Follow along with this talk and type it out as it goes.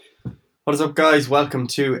What is up, guys? Welcome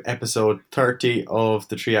to episode 30 of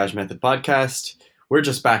the Triage Method podcast. We're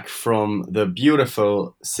just back from the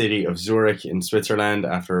beautiful city of Zurich in Switzerland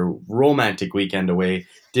after a romantic weekend away.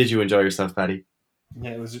 Did you enjoy yourself, Paddy?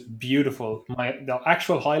 Yeah, it was beautiful. The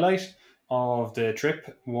actual highlight of the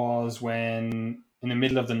trip was when, in the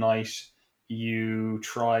middle of the night, you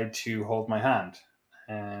tried to hold my hand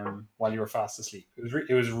while you were fast asleep.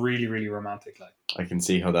 It was really really romantic. Like, I can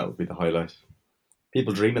see how that would be the highlight.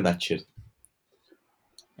 People dream of that shit.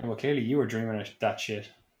 well, clearly you were dreaming of that shit.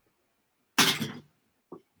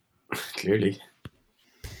 Clearly.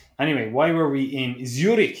 Anyway, why were we in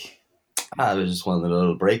Zurich? It was just one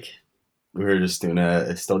little break. We were just doing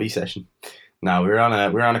a study session. Now we're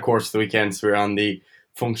on a course for the weekend, so we're on the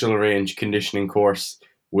functional range conditioning course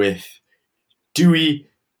with Dewey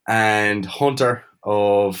and Hunter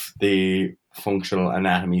of the Functional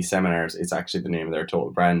Anatomy Seminars. It's actually the name of their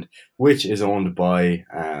total brand, which is owned by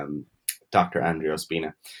Dr. Andrea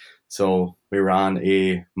Spina. So we were on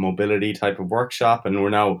a mobility type of workshop, and we're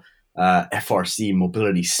now FRC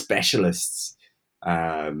mobility specialists.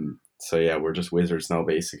 So yeah, we're just wizards now,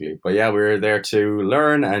 basically. But yeah, we were there to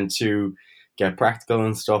learn and to get practical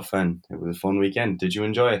and stuff, and it was a fun weekend. Did you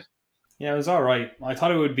enjoy it? Yeah, it was all right. I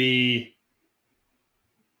thought it would be,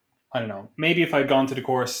 I don't know, maybe if I'd gone to the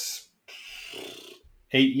course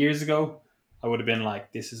 8 years ago, I would have been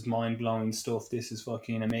like, "This is mind blowing stuff. This is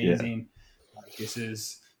fucking Yeah. amazing. Like, this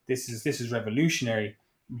is revolutionary."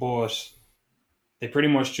 But they pretty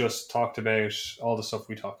much just talked about all the stuff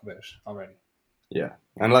we talked about already. Yeah,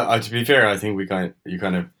 and like, to be fair, I think you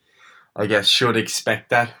kind of, I guess, should expect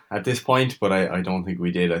that at this point, but I don't think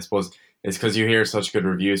we did. I suppose it's because you hear such good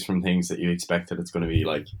reviews from things that you expect that it's going to be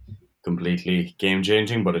like completely game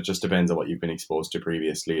changing, but it just depends on what you've been exposed to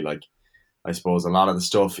previously. Like, I suppose a lot of the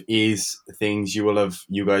stuff is things you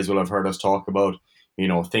guys will have heard us talk about. You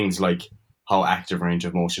know, things like how active range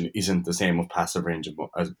of motion isn't the same with passive range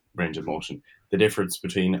of motion. The difference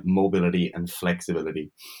between mobility and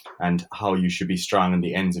flexibility, and how you should be strong in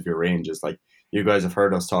the ends of your ranges. Like, you guys have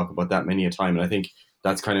heard us talk about that many a time, and I think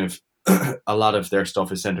that's kind of a lot of their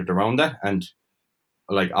stuff is centered around that. And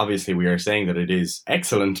like, obviously we are saying that it is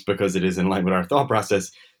excellent because it is in line with our thought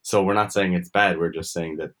process, so we're not saying it's bad, we're just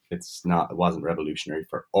saying that it wasn't revolutionary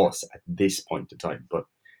for us at this point in time. But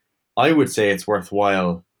I would say it's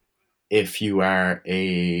worthwhile if you are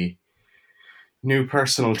a new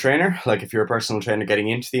personal trainer, like if you're a personal trainer getting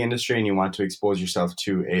into the industry and you want to expose yourself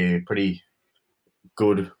to a pretty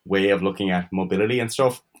good way of looking at mobility and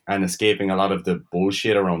stuff, and escaping a lot of the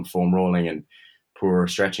bullshit around foam rolling and poor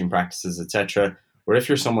stretching practices, etc. Or if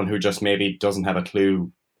you're someone who just maybe doesn't have a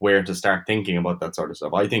clue where to start thinking about that sort of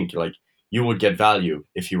stuff, I think like you would get value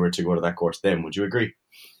if you were to go to that course. Then, would you agree?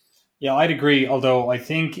 Yeah, I'd agree. Although I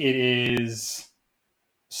think it is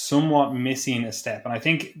somewhat missing a step, and I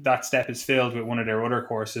think that step is filled with one of their other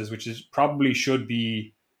courses, which is probably should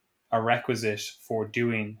be a requisite for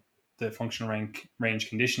doing the functional range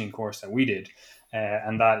conditioning course that we did,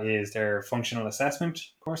 and that is their functional assessment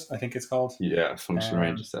course. I think it's called, Yeah, functional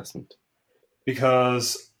range um, assessment.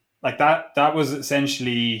 because like that was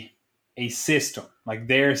essentially a system, like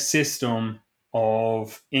their system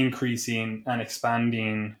of increasing and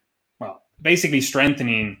expanding, well, basically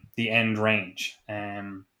strengthening the end range.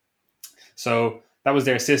 So that was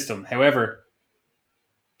their system. However,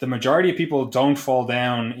 the majority of people don't fall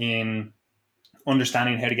down in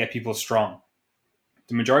understanding how to get people strong.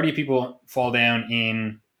 The majority of people fall down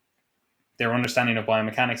in their understanding of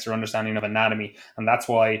biomechanics, their understanding of anatomy, and that's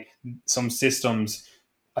why some systems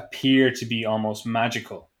appear to be almost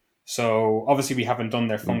magical. So obviously we haven't done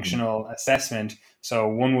their Mm-hmm. functional assessment, so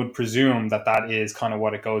one would presume that that is kind of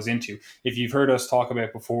what it goes into. If you've heard us talk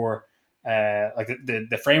about before, like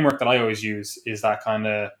the framework that I always use is that kind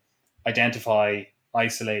of identify,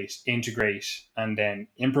 isolate, integrate, and then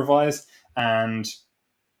improvise. And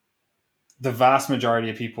the vast majority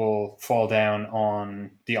of people fall down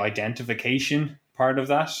on the identification part of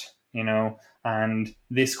that, and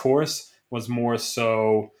this course was more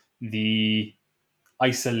so the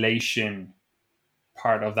isolation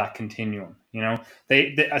part of that continuum. They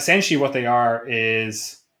essentially, what they are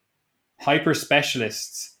is hyper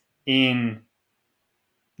specialists in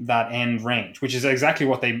that end range, which is exactly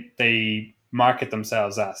what they market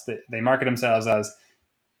themselves as. They market themselves as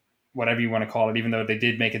whatever you want to call it, even though they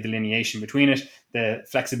did make a delineation between it, the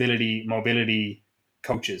flexibility, mobility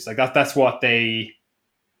coaches. Like that's what they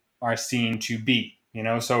are seen to be,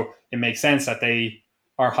 So it makes sense that they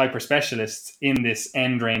are hyper specialists in this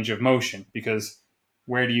end range of motion, because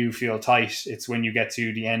where do you feel tight? It's when you get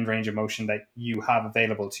to the end range of motion that you have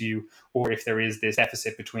available to you, or if there is this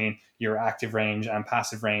deficit between your active range and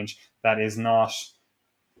passive range that is not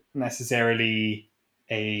necessarily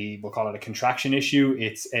we'll call it a contraction issue.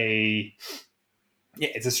 It's a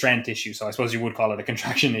strength issue. So I suppose you would call it a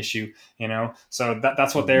contraction issue, you know? So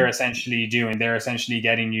that's what they're essentially doing. They're essentially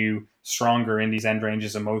getting you stronger in these end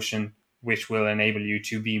ranges of motion, which will enable you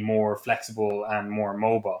to be more flexible and more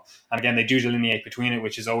mobile. And again, they do delineate between it,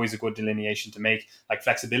 which is always a good delineation to make. Like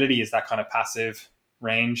flexibility is that kind of passive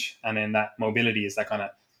range, and then that mobility is that kind of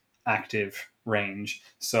active range.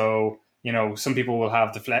 So, you know, some people will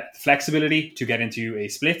have the flexibility to get into a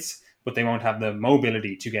splits, but they won't have the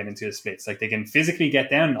mobility to get into the splits. Like they can physically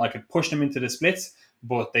get down, I could push them into the splits,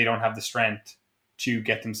 but they don't have the strength to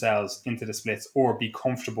get themselves into the splits or be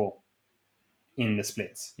comfortable in the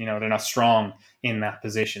splits. You know, they're not strong in that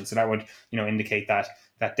position. So that would, you know, indicate that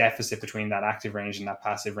deficit between that active range and that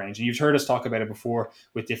passive range. And you've heard us talk about it before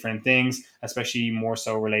with different things, especially more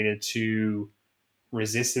so related to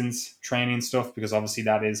resistance training stuff, because obviously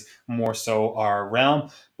that is more so our realm.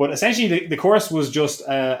 But essentially the course was just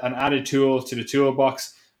an added tool to the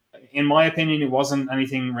toolbox. In my opinion, it wasn't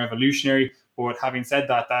anything revolutionary, but having said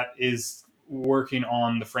that, that is working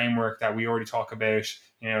on the framework that we already talk about,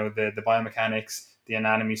 you know, the biomechanics, the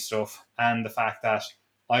anatomy stuff, and the fact that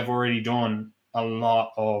I've already done a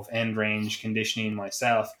lot of end range conditioning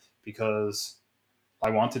myself, because I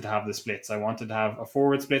wanted to have the splits. I wanted to have a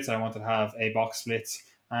forward splits. I wanted to have a box splits.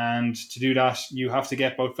 And to do that, you have to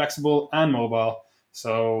get both flexible and mobile.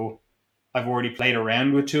 So I've already played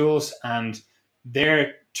around with tools, and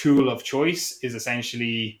their tool of choice is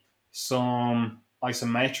essentially some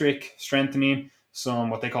isometric strengthening, some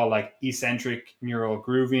what they call like eccentric neural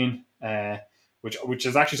grooving, which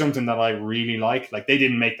is actually something that I really like. Like they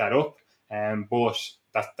didn't make that up, but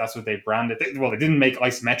that's what they branded. Well, they didn't make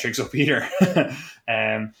isometrics up either,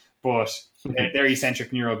 but their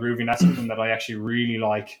eccentric neural grooving, that's something that I actually really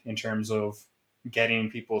like in terms of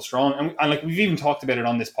getting people strong. And like we've even talked about it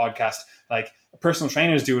on this podcast, like personal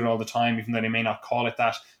trainers do it all the time, even though they may not call it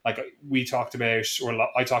that. Like we talked about, or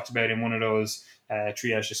I talked about in one of those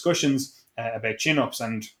triage discussions about chin-ups,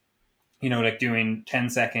 and, you know, like doing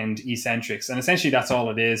 10-second eccentrics. And essentially that's all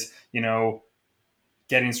it is, you know,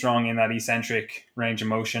 getting strong in that eccentric range of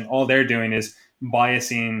motion. All they're doing is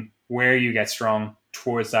biasing where you get strong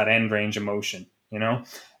towards that end range of motion, you know?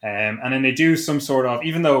 And then they do some sort of,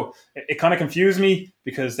 even though it kind of confused me,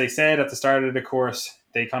 because they said at the start of the course,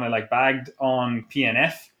 they kind of like bagged on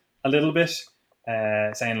PNF a little bit,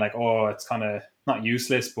 saying like, oh, it's kind of not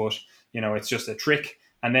useless, but, you know, it's just a trick.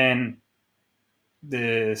 And then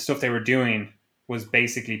the stuff they were doing was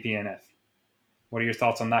basically PNF. What are your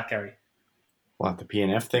thoughts on that, Gary? What, the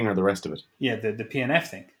PNF thing or the rest of it? Yeah, the PNF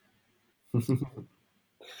thing.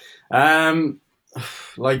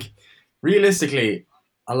 Like realistically,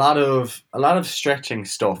 a lot of stretching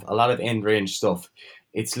stuff, a lot of end range stuff,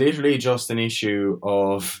 it's literally just an issue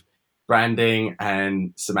of branding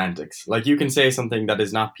and semantics. Like you can say something that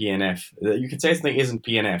is not PNF, you can say something isn't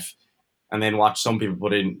PNF, and then watch some people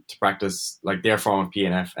put into practice like their form of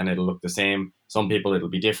PNF and it'll look the same. Some people it'll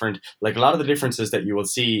be different. Like a lot of the differences that you will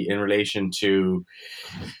see in relation to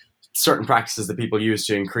certain practices that people use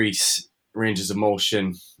to increase ranges of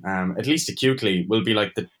motion, at least acutely, will be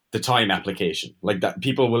like the time application. Like that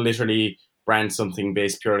people will literally brand something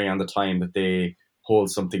based purely on the time that they hold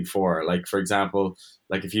something for. Like for example,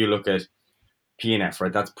 like if you look at PNF,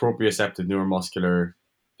 right, that's proprioceptive neuromuscular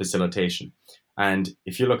facilitation. And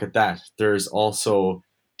if you look at that, there's also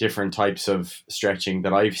different types of stretching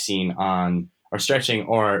that I've seen on, or stretching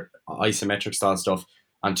or isometric style stuff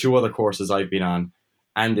on two other courses I've been on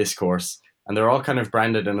and this course. And they're all kind of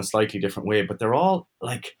branded in a slightly different way, but they're all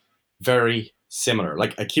like very similar.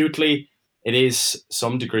 Like acutely, it is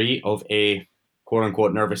some degree of a quote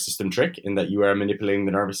unquote nervous system trick in that you are manipulating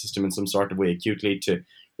the nervous system in some sort of way acutely to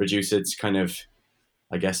reduce its kind of,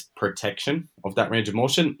 I guess, protection of that range of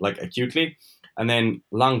motion, like acutely. And then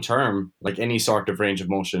long term, like any sort of range of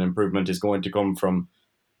motion improvement is going to come from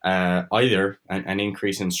either an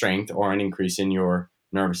increase in strength or an increase in your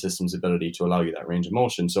nervous system's ability to allow you that range of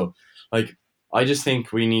motion. So like, I just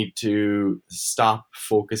think we need to stop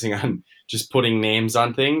focusing on just putting names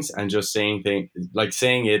on things and just saying things, like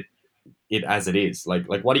saying it as it is. Like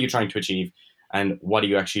what are you trying to achieve and what are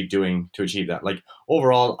you actually doing to achieve that? Like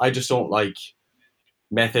overall, I just don't like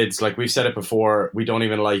methods. Like we've said it before, we don't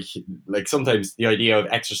even like sometimes the idea of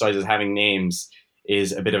exercises having names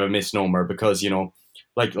is a bit of a misnomer, because, you know,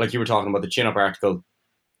 like you were talking about the chin up article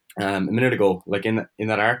a minute ago, like in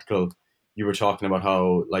that article, you were talking about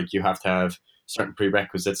how like you have to have certain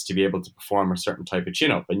prerequisites to be able to perform a certain type of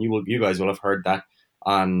chin up. And you guys will have heard that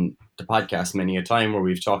on the podcast many a time, where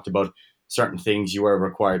we've talked about certain things you are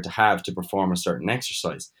required to have to perform a certain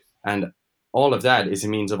exercise. And all of that is a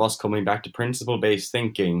means of us coming back to principle based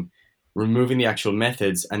thinking, removing the actual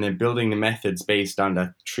methods, and then building the methods based on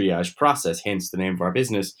that triage process. Hence the name of our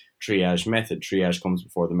business, Triage Method. Triage comes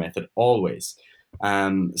before the method always.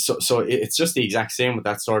 So it's just the exact same with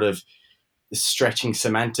that sort of stretching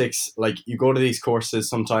semantics. Like, you go to these courses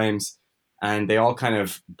sometimes and they all kind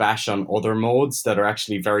of bash on other modes that are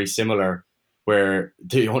actually very similar, where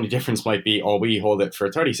the only difference might be, oh, we hold it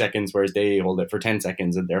for 30 seconds, whereas they hold it for 10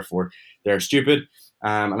 seconds, and therefore they're stupid.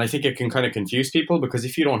 And I think it can kind of confuse people, because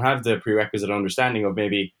if you don't have the prerequisite understanding of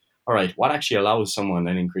maybe, all right, what actually allows someone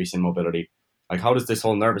an increase in mobility? Like, how does this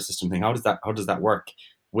whole nervous system thing, how does that work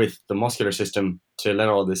with the muscular system to let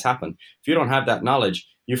all this happen? If you don't have that knowledge,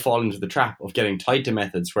 you fall into the trap of getting tied to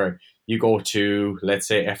methods where you go to, let's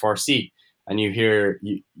say, FRC, and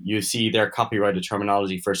you see their copyrighted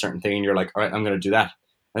terminology for a certain thing, and you're like, all right, I'm going to do that.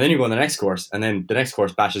 And then you go on the next course, and then the next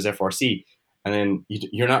course bashes FRC, and then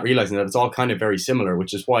you're not realizing that it's all kind of very similar,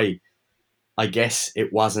 which is why I guess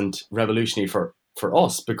it wasn't revolutionary for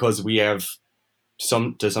us, because we have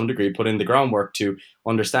to some degree put in the groundwork to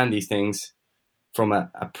understand these things from a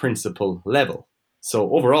principle level.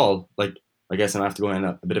 So overall, like, I guess I have to go on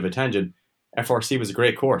a bit of a tangent. FRC was a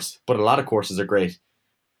great course, but a lot of courses are great.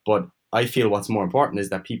 But I feel what's more important is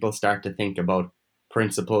that people start to think about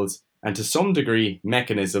principles and, to some degree,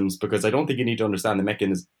 mechanisms, because I don't think you need to understand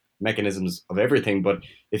the mechanisms of everything. But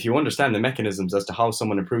if you understand the mechanisms as to how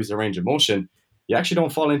someone improves their range of motion, you actually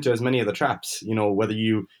don't fall into as many of the traps. You know, whether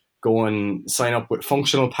you go and sign up with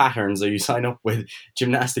functional patterns, or you sign up with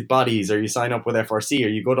gymnastic bodies, or you sign up with FRC, or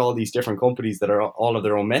you go to all these different companies that are all of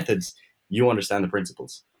their own methods, you understand the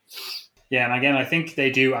principles. Yeah, and again, I think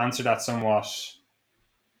they do answer that somewhat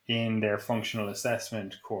in their functional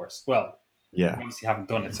assessment course. Well, yeah, obviously haven't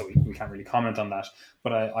done it, so we can't really comment on that.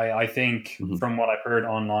 But I think from what I've heard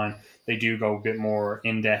online, they do go a bit more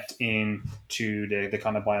in depth into the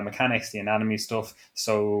kind of biomechanics, the anatomy stuff.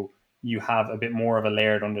 So you have a bit more of a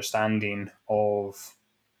layered understanding of,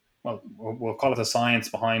 well, we'll call it the science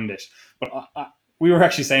behind it. But we were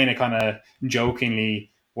actually saying it kind of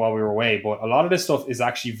jokingly while we were away, but a lot of this stuff is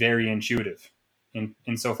actually very intuitive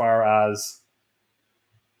insofar as,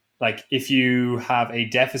 like, if you have a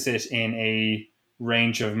deficit in a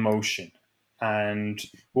range of motion, and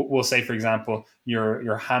we'll say, for example,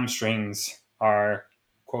 your hamstrings are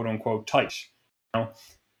quote unquote tight, you know,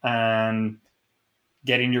 and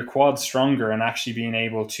getting your quads stronger and actually being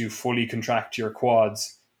able to fully contract your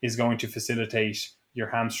quads is going to facilitate your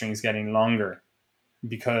hamstrings getting longer,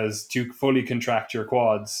 because to fully contract your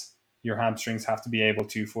quads, your hamstrings have to be able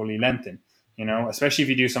to fully lengthen. You know, especially if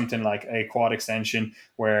you do something like a quad extension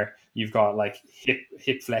where you've got like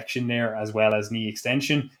hip flexion there as well as knee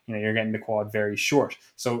extension, you know, you're getting the quad very short.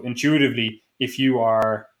 So intuitively, if you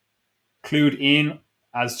are clued in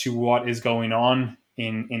as to what is going on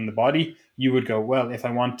in the body, you would go, well, if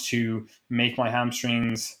I want to make my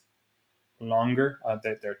hamstrings longer,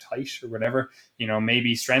 they're tight or whatever, you know,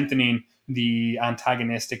 maybe strengthening the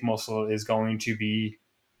antagonistic muscle is going to be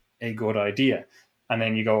a good idea. And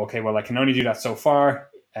then you go, okay, well, I can only do that so far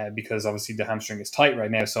because obviously the hamstring is tight right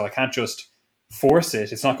now, so I can't just force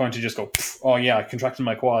it. It's not going to just go, oh yeah, I contracted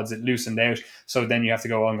my quads, it loosened out. So then you have to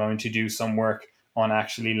go, I'm going to do some work on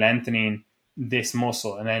actually lengthening this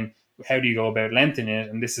muscle. And then how do you go about lengthening it?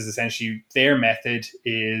 And this is essentially their method,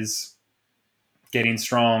 is getting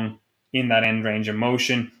strong in that end range of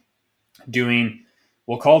motion, doing,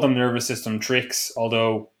 we'll call them nervous system tricks,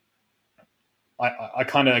 although I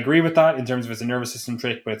kind of agree with that in terms of it's a nervous system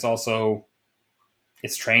trick, but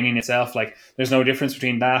it's training itself. Like, there's no difference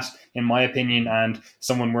between that, in my opinion, and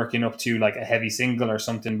someone working up to like a heavy single or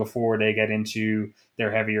something before they get into their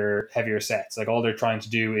heavier sets. Like, all they're trying to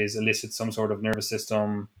do is elicit some sort of nervous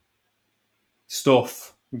system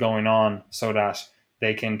stuff going on so that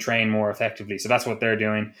they can train more effectively. So that's what they're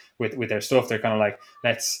doing with their stuff. They're kind of like,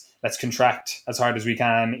 let's contract as hard as we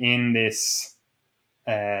can in this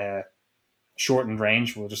shortened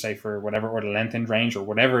range, we'll just say, for whatever, or the lengthened range, or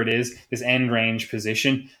whatever it is, this end range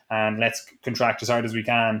position, and let's contract as hard as we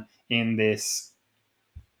can in this,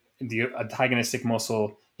 the antagonistic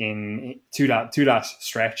muscle to that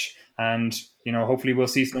stretch. And, you know, hopefully we'll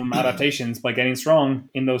see some adaptations by getting strong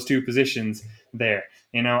in those two positions there,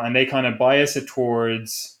 you know. And they kind of bias it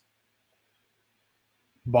towards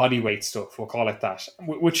body weight stuff, we'll call it that,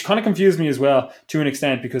 which kind of confused me as well to an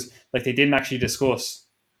extent, because like they didn't actually discuss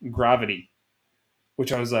gravity,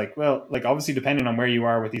 which I was like, well, like obviously depending on where you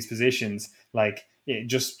are with these positions, like it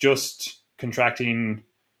just contracting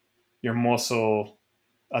your muscle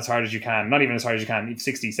as hard as you can, not even as hard as you can,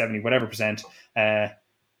 60, 70, whatever percent,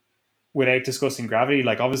 without discussing gravity,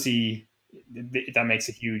 like obviously that makes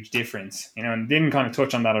a huge difference, you know, and didn't kind of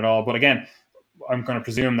touch on that at all. But again, I'm going to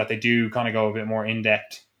presume that they do kind of go a bit more in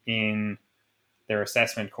depth in their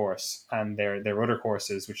assessment course and their other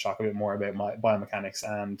courses, which talk a bit more about biomechanics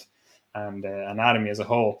and anatomy as a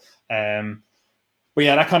whole. But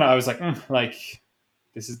yeah, that kind of, I was like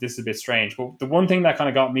this is a bit strange. But the one thing that kind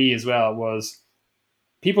of got me as well was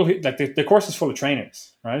people who like the course is full of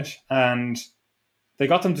trainers, right? And they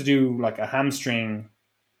got them to do like essentially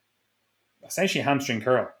a hamstring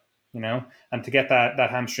curl, you know, and to get that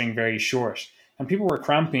hamstring very short. And people were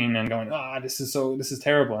cramping and going, this is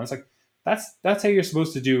terrible. And it's like, that's how you're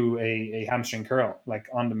supposed to do a hamstring curl, like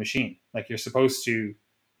on the machine. Like you're supposed to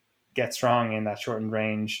get strong in that shortened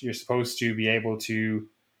range. You're supposed to be able to,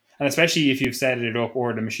 and especially if you've set it up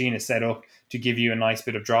or the machine is set up to give you a nice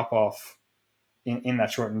bit of drop off in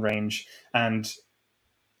that shortened range. And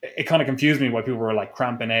it kind of confused me why people were like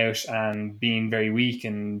cramping out and being very weak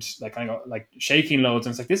and like kind of like shaking loads.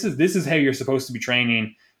 And it's like, this is how you're supposed to be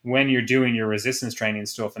training when you're doing your resistance training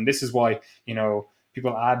stuff. And this is why, you know,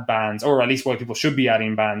 people add bands, or at least why people should be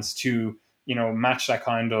adding bands to, you know, match that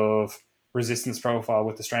kind of resistance profile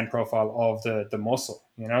with the strength profile of the muscle,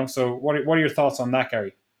 you know? So what are your thoughts on that,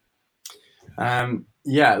 Gary?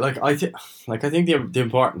 Yeah, I think the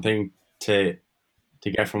important thing to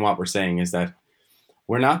get from what we're saying is that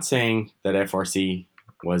we're not saying that FRC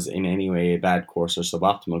was in any way a bad course or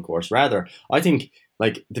suboptimal course. Rather, I think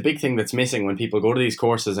like the big thing that's missing when people go to these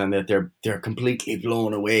courses and that they're completely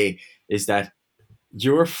blown away is that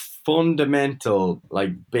your fundamental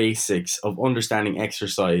like basics of understanding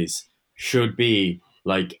exercise should be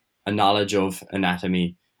like a knowledge of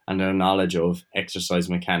anatomy and a knowledge of exercise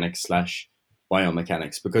mechanics /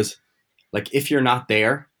 biomechanics. Because like if you're not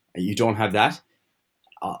there, you don't have that,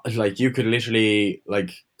 like you could literally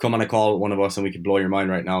like come on a call with one of us and we could blow your mind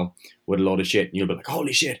right now with a load of shit and you'll be like,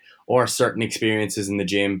 holy shit. Or certain experiences in the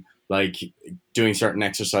gym, like doing certain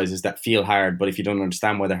exercises that feel hard, but if you don't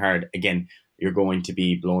understand why they're hard, again, you're going to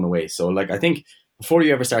be blown away. So like I think before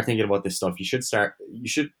you ever start thinking about this stuff, you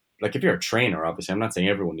should like if you're a trainer, obviously I'm not saying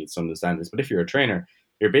everyone needs to understand this, but if you're a trainer,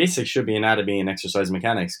 your basics should be anatomy and exercise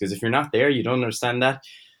mechanics, because if you're not there, you don't understand that,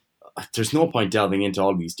 there's no point delving into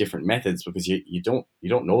all these different methods because you don't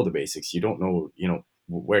know the basics. You don't know, you know,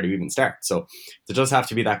 where to even start. So there does have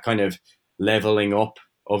to be that kind of leveling up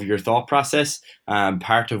of your thought process,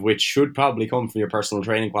 part of which should probably come from your personal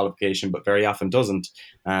training qualification, but very often doesn't,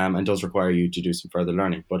 and does require you to do some further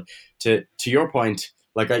learning. But to your point,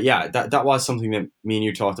 like that was something that me and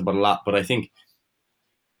you talked about a lot. But I think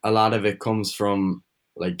a lot of it comes from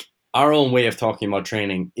like our own way of talking about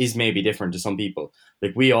training is maybe different to some people.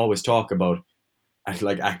 Like we always talk about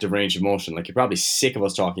like active range of motion. Like you're probably sick of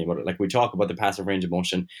us talking about it. Like we talk about the passive range of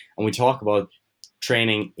motion and we talk about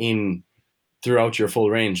training in throughout your full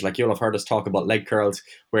range. Like you'll have heard us talk about leg curls,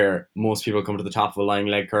 where most people come to the top of a lying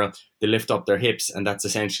leg curl, they lift up their hips, and that's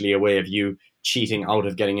essentially a way of you cheating out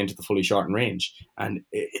of getting into the fully shortened range. And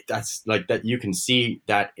that's like that. You can see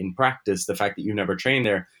that in practice, the fact that you never train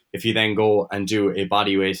there. If you then go and do a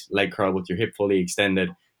body weight leg curl with your hip fully extended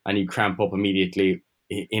and you cramp up immediately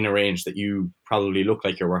in a range that you probably look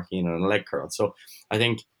like you're working in on a leg curl. So I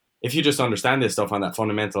think if you just understand this stuff on that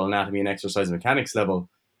fundamental anatomy and exercise mechanics level,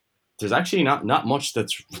 there's actually not much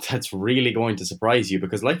that's really going to surprise you,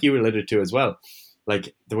 because like you alluded to as well,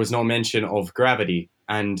 like there was no mention of gravity,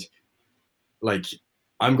 and like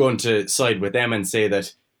I'm going to side with them and say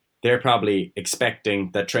that they're probably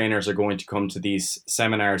expecting that trainers are going to come to these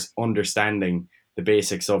seminars understanding the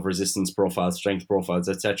basics of resistance profiles, strength profiles,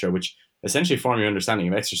 etc., which essentially form your understanding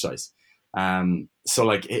of exercise. So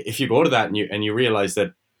like if you go to that and you realize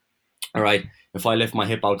that, all right, if I lift my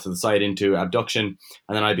hip out to the side into abduction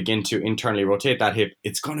and then I begin to internally rotate that hip,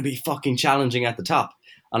 it's going to be fucking challenging at the top,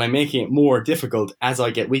 and I'm making it more difficult as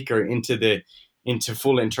I get weaker into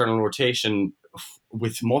full internal rotation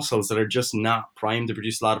with muscles that are just not primed to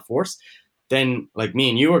produce a lot of force. Then like me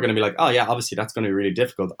and you are going to be like, oh yeah, obviously that's going to be really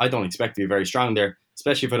difficult. I don't expect to be very strong there,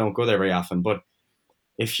 especially if I don't go there very often. But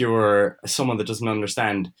if you're someone that doesn't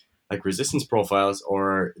understand like resistance profiles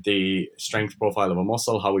or the strength profile of a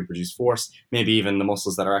muscle, how we produce force, maybe even the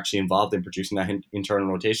muscles that are actually involved in producing that internal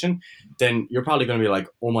rotation, then you're probably going to be like,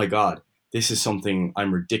 oh my God, this is something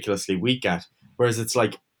I'm ridiculously weak at. Whereas it's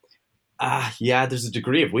like, yeah, there's a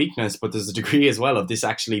degree of weakness, but there's a degree as well of this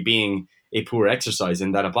actually being a poor exercise,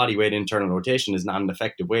 in that a body weight internal rotation is not an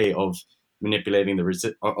effective way of manipulating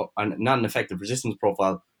not an effective resistance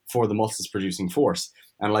profile for the muscles producing force.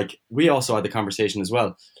 And like we also had the conversation as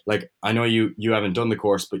well. Like I know you haven't done the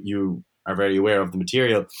course, but you are very aware of the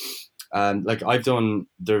material. Like I've done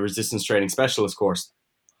the resistance training specialist course,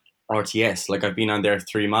 RTS. Like I've been on there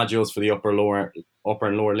 3 modules for the upper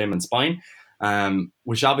and lower limb and spine,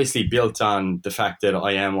 which obviously built on the fact that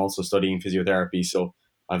I am also studying physiotherapy. So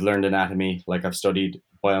I've learned anatomy, like I've studied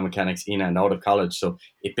biomechanics in and out of college. So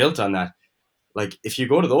it built on that. Like if you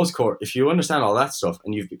go to those if you understand all that stuff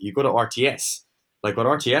and you go to RTS, like what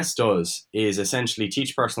RTS does is essentially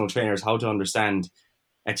teach personal trainers how to understand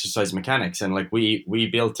exercise mechanics. And like we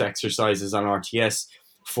built exercises on RTS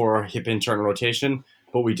for hip internal rotation,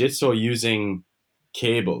 but we did so using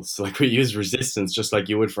cables. Like we use resistance just like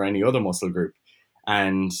you would for any other muscle group.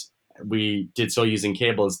 And we did so using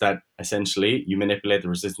cables that essentially you manipulate the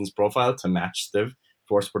resistance profile to match the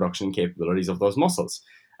force production capabilities of those muscles.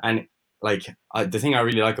 And like the thing I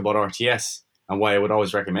really like about RTS and why I would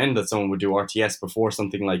always recommend that someone would do RTS before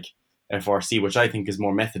something like FRC, which I think is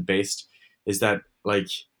more method based, is that like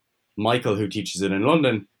Michael, who teaches it in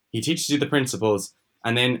London, he teaches you the principles,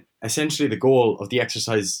 and then essentially the goal of the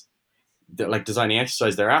exercise, like designing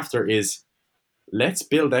exercise thereafter, is let's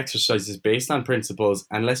build exercises based on principles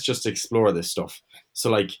and let's just explore this stuff.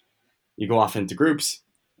 So like you go off into groups,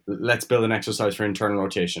 let's build an exercise for internal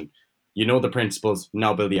rotation. You know the principles,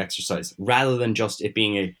 now build the exercise, rather than just it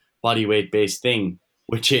being a body weight based thing,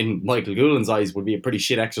 which in Michael Gouland's eyes would be a pretty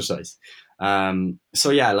shit exercise. So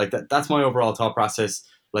yeah, like that's my overall thought process.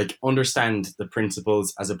 Like understand the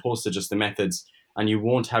principles as opposed to just the methods, and you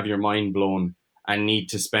won't have your mind blown and need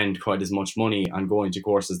to spend quite as much money on going to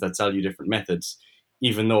courses that sell you different methods.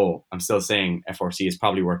 Even though I'm still saying FRC is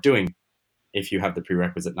probably worth doing if you have the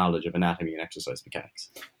prerequisite knowledge of anatomy and exercise mechanics.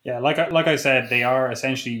 Yeah, like I said, they are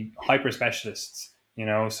essentially hyper specialists. You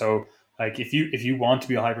know, so like if you want to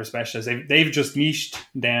be a hyper specialist, they've just niched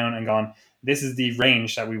down and gone. This is the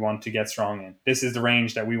range that we want to get strong in. This is the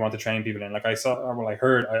range that we want to train people in. Like I saw, or well,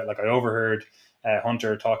 I overheard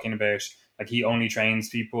Hunter talking about like he only trains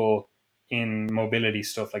people in mobility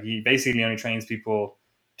stuff. Like he basically only trains people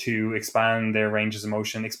to expand their ranges of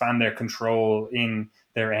motion, expand their control in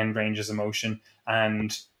their end ranges of motion,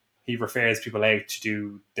 and he refers people out to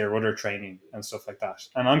do their other training and stuff like that.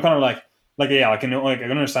 And I'm kind of like yeah, I can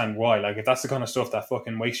understand why. Like if that's the kind of stuff that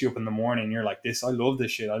fucking wakes you up in the morning, you're like this. I love this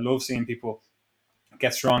shit. I love seeing people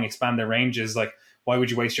get strong, expand their ranges. Like why would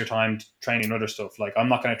you waste your time training other stuff? Like I'm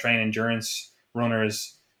not going to train endurance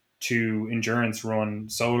runners to endurance run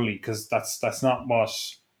solely because that's not what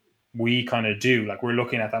we kind of do. Like we're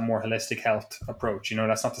looking at that more holistic health approach. You know,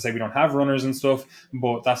 that's not to say we don't have runners and stuff,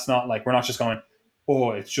 but that's not like we're not just going,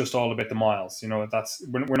 oh, it's just all about the miles. You know,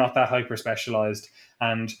 we're not that hyper specialized,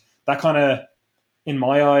 and that kind of in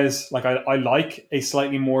my eyes, like I like a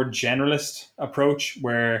slightly more generalist approach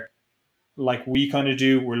where like we kind of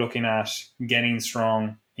do, we're looking at getting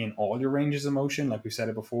strong in all your ranges of motion. Like we said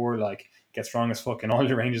it before, like get strong as fuck in all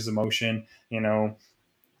your ranges of motion, you know.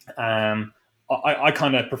 Um, I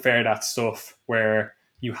kind of prefer that stuff where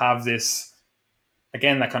you have this,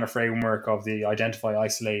 again, that kind of framework of the identify,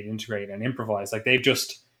 isolate, integrate, and improvise. Like they've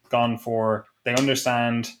just gone for, they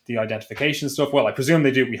understand the identification stuff. Well, I presume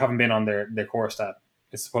they do. We haven't been on their course that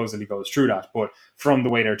it supposedly goes through that, but from the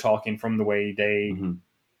way they're talking, from the way they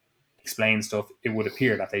explain stuff, it would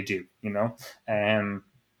appear that they do, you know?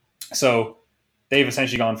 So they've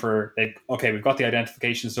essentially gone for, okay, we've got the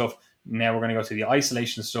identification stuff. Now we're going to go to the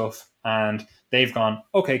isolation stuff. And they've gone,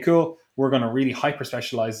 okay, cool. We're going to really hyper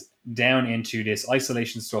specialize down into this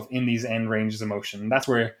isolation stuff in these end ranges of motion. And that's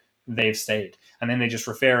where they've stayed. And then they just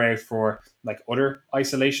refer out for like other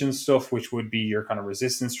isolation stuff, which would be your kind of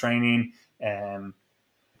resistance training,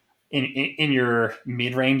 in your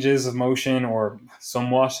mid ranges of motion or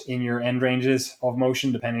somewhat in your end ranges of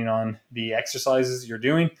motion, depending on the exercises you're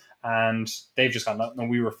doing. And they've just gone, no,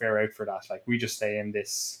 we refer out for that. Like we just stay in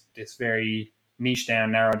this very niche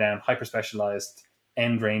down, narrow down, hyper specialized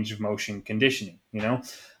end range of motion conditioning, you know?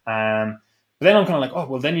 But then I'm kind of like, oh,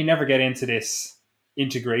 well, then you never get into this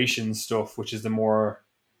integration stuff, which is the more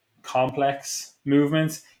complex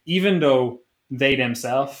movements, even though they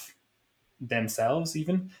themselves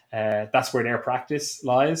even that's where their practice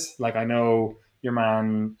lies. Like I know your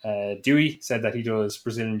man Dewey said that he does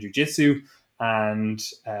Brazilian jiu-jitsu and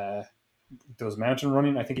does mountain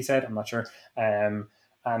running, I think he said, I'm not sure, and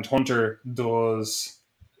Hunter does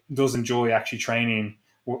enjoy actually training,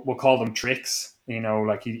 we'll call them tricks, you know,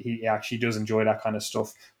 like he actually does enjoy that kind of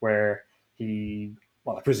stuff where he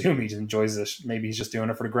well, I presume he just enjoys it. Maybe he's just doing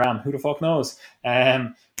it for the gram. Who the fuck knows?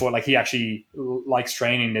 But like he actually likes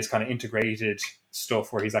training this kind of integrated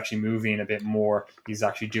stuff where he's actually moving a bit more. He's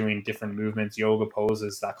actually doing different movements, yoga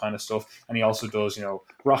poses, that kind of stuff. And he also does,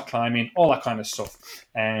 rock climbing, all that kind of stuff.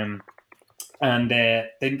 And they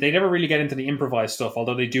never really get into the improvised stuff,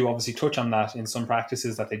 although they do obviously touch on that in some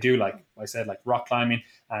practices that they do, like I said, like rock climbing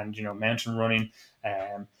and mountain running.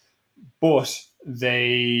 But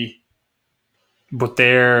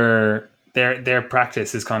their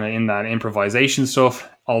practice is kind of in that improvisation stuff.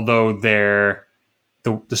 Although the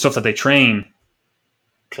stuff that they train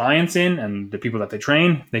clients in and the people that they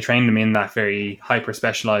train them in that very hyper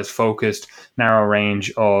specialized, focused, narrow range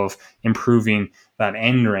of improving that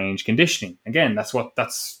end range conditioning. Again, that's what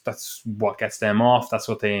gets them off. That's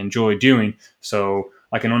what they enjoy doing. So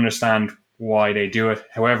I can understand why they do it.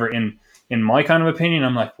 However, in my kind of opinion,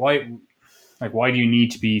 I'm like, why do you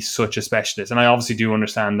need to be such a specialist? And I obviously do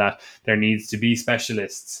understand that there needs to be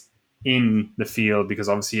specialists in the field, because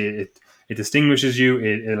obviously it distinguishes you.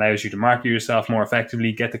 It allows you to market yourself more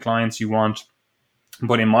effectively, get the clients you want.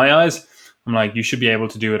 But in my eyes, I'm like, you should be able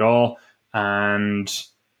to do it all. And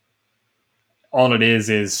all it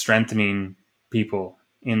is strengthening people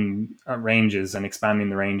in ranges and expanding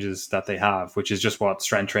the ranges that they have, which is just what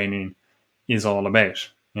strength training is all about,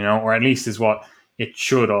 or at least is what it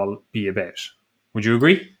should all be about. Would you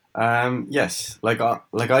agree? Yes.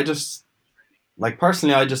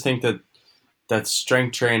 Personally, I just think that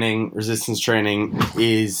strength training, resistance training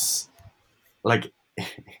is like,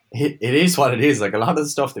 it is what it is. Like a lot of the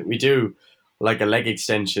stuff that we do, like a leg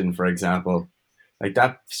extension, for example, like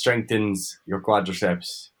that strengthens your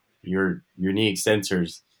quadriceps, your knee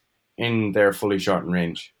extensors in their fully shortened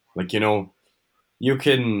range. Like, you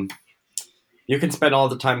can spend all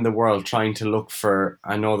the time in the world trying to look for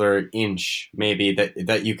another inch, maybe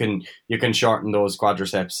that you can shorten those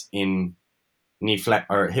quadriceps in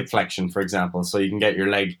or hip flexion, for example, so you can get your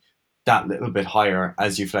leg that little bit higher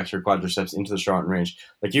as you flex your quadriceps into the shortened range.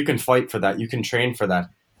 Like, you can fight for that, you can train for that.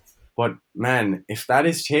 But man, if that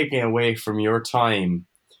is taking away from your time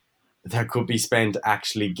that could be spent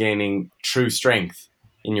actually gaining true strength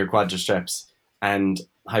in your quadriceps and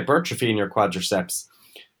hypertrophy in your quadriceps,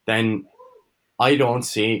 then I don't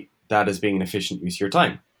see that as being an efficient use of your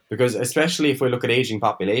time. Because especially if we look at aging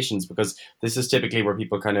populations, because this is typically where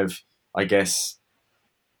people kind of, I guess,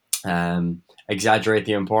 exaggerate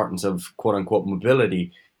the importance of quote unquote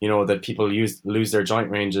mobility, that people lose their joint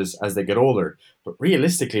ranges as they get older. But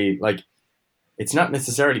realistically, like, it's not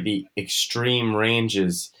necessarily the extreme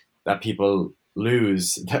ranges that people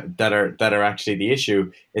lose that are actually the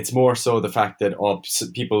issue. It's more so the fact that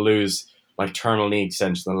people lose like terminal knee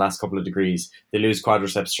extension in the last couple of degrees. They lose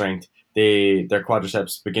quadriceps strength. Their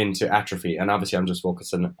quadriceps begin to atrophy, and obviously I'm just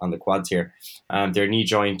focusing on the quads here. Their knee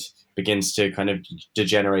joint begins to kind of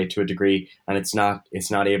degenerate to a degree, and it's not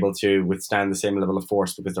able to withstand the same level of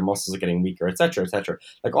force because their muscles are getting weaker, etc., etc.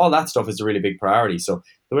 Like, all that stuff is a really big priority. So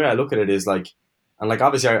the way I look at it is like, and like,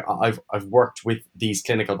 obviously I've worked with these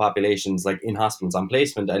clinical populations, like in hospitals on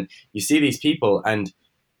placement, and you see these people, and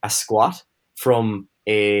a squat from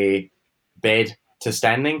a bed to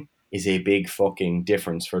standing is a big fucking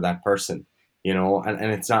difference for that person,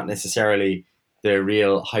 and it's not necessarily the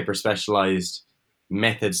real hyper specialized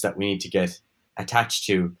methods that we need to get attached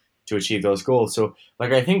to achieve those goals. So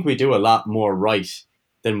like, I think we do a lot more right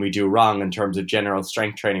than we do wrong in terms of general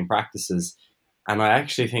strength training practices. And I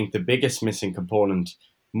actually think the biggest missing component,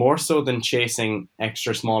 more so than chasing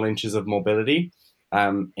extra small inches of mobility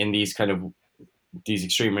in these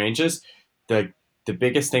extreme ranges, the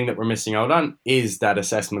biggest thing that we're missing out on is that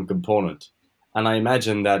assessment component. And I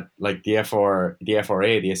imagine that like the FRA,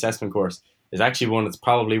 the assessment course, is actually one that's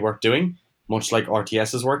probably worth doing, much like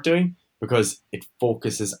RTS is worth doing, because it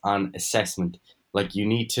focuses on assessment. Like, you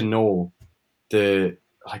need to know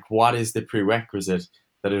what is the prerequisite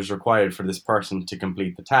that is required for this person to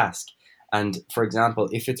complete the task. And for example,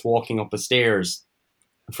 if it's walking up the stairs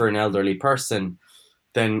for an elderly person,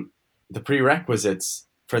 then the prerequisites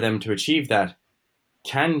for them to achieve that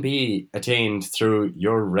can be attained through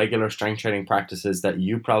your regular strength training practices that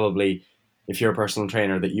you probably, if you're a personal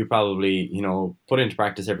trainer, that you probably, put into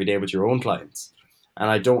practice every day with your own clients. And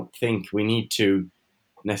I don't think we need to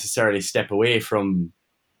necessarily step away from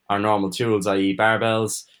our normal tools, i.e.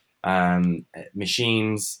 barbells,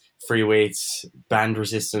 machines, free weights, band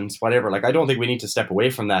resistance, whatever. Like, I don't think we need to step away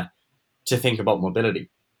from that to think about mobility.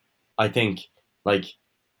 I think like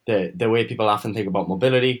the way people often think about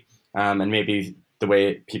mobility, and maybe the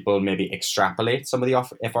way people maybe extrapolate some of the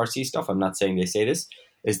FRC stuff, I'm not saying they say this,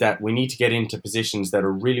 is that we need to get into positions that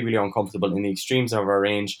are really, really uncomfortable in the extremes of our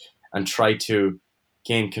range and try to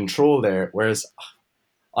gain control there. Whereas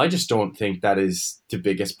I just don't think that is the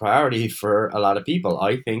biggest priority for a lot of people.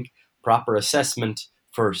 I think proper assessment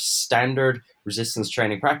for standard resistance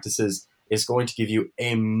training practices is going to give you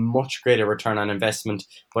a much greater return on investment.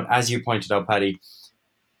 But as you pointed out, Paddy,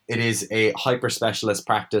 it is a hyper specialist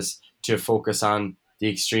practice to focus on the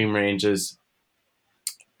extreme ranges,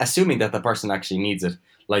 assuming that the person actually needs it.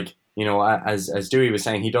 Like, as Dewey was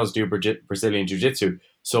saying, he does do Brazilian Jiu Jitsu.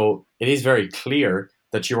 So it is very clear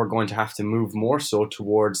that you are going to have to move more so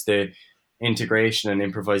towards the integration and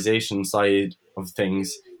improvisation side of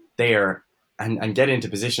things there, and get into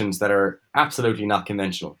positions that are absolutely not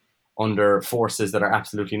conventional under forces that are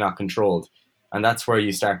absolutely not controlled. And that's where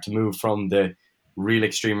you start to move from the real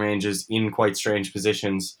extreme ranges in quite strange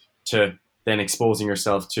positions to then exposing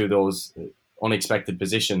yourself to those unexpected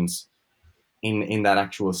positions in that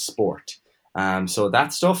actual sport. So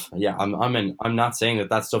that stuff, yeah, I'm not saying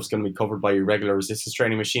that stuff's going to be covered by your regular resistance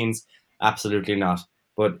training machines. Absolutely not.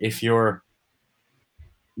 But if you're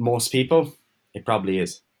most people, it probably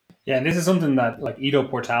is. Yeah, and this is something that like Ido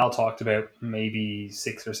Portal talked about maybe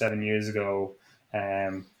 6 or 7 years ago.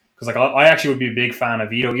 Because I actually would be a big fan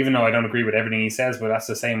of Ido, even though I don't agree with everything he says. But that's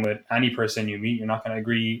the same with any person you meet. You're not going to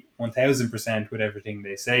agree 1000% with everything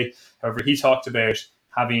they say. However, he talked about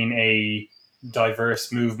having a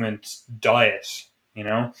diverse movement diet,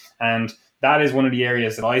 and that is one of the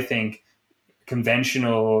areas that I think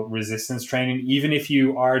conventional resistance training, even if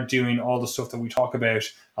you are doing all the stuff that we talk about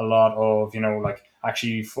a lot of, like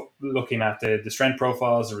actually looking at the strength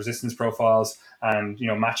profiles, the resistance profiles, and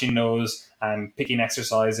matching those and picking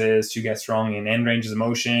exercises to get strong in end ranges of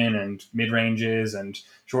motion and mid ranges and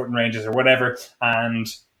shortened ranges or whatever. And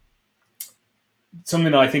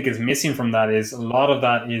something that I think is missing from that is a lot of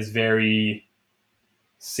that is very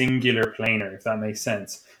singular planar, if that makes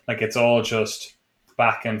sense. Like it's all just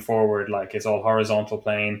back and forward, like it's all horizontal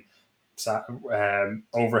plane,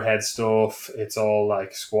 overhead stuff. It's all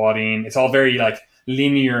like squatting. It's all very like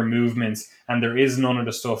linear movements, and there is none of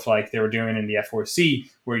the stuff like they were doing in the F4C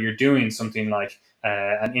where you're doing something like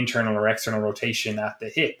an internal or external rotation at the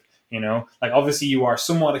hip. Like obviously you are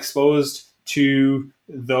somewhat exposed to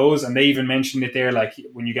those, and they even mentioned it there, like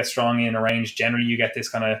when you get strong in a range, generally you get this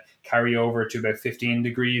kind of carry over to about 15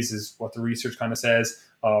 degrees is what the research kind of says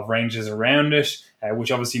of ranges around it,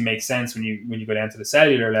 which obviously makes sense when you go down to the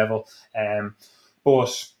cellular level.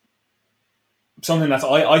 But something that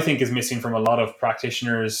I think is missing from a lot of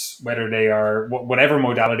practitioners, whether they are whatever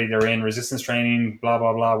modality they're in, resistance training, blah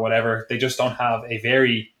blah blah, whatever, they just don't have a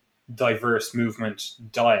very diverse movement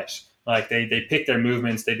diet. Like they pick their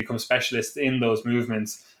movements, they become specialists in those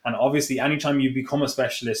movements, and obviously anytime you become a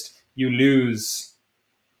specialist, you lose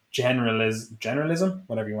generalism,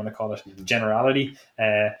 whatever you want to call it, generality.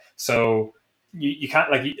 So you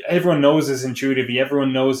can't, like, everyone knows this intuitively,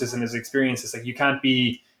 everyone knows this in his experiences. Like you can't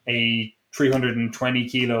be a 320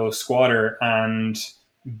 kilo squatter and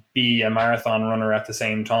be a marathon runner at the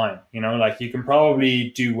same time. Like you can probably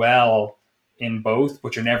do well in both,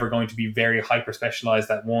 but you're never going to be very hyper specialized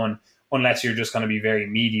at one unless you're just going to be very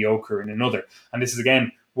mediocre in another. And this is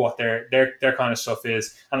again what their kind of stuff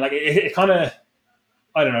is. And like it kind of,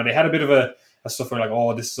 I don't know, they had a bit of a stuff where like,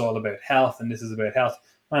 oh, this is all about health and this is about health.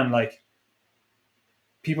 Man, like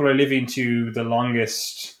people are living to the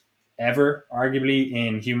longest ever, arguably,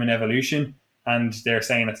 in human evolution. And they're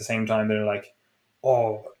saying at the same time, they're like,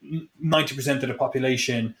 oh, 90% of the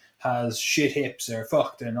population has shit hips or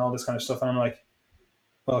fucked and all this kind of stuff. And I'm like,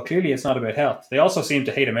 well, clearly it's not about health. They also seem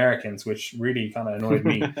to hate Americans, which really kind of annoyed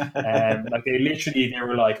me. Like they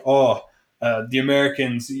were like, oh, the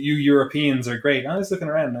Americans, you Europeans are great. And I was looking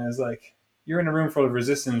around and I was like, you're in a room full of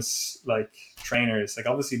resistance like trainers. Like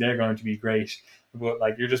obviously they're going to be great, but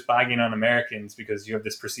like you're just bagging on Americans because you have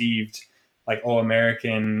this perceived like, oh,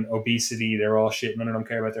 American obesity, they're all shit. None of them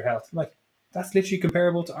care about their health. I'm like, that's literally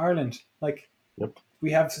comparable to Ireland. Like, yep.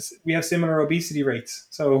 we have similar obesity rates,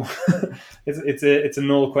 so it's a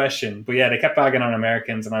null question. But yeah, they kept bagging on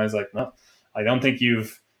Americans, and I was like, no, I don't think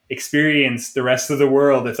you've experienced the rest of the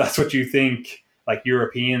world if that's what you think. Like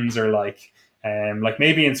Europeans are like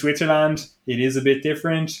maybe in Switzerland it is a bit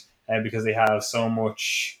different because they have so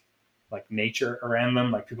much like nature around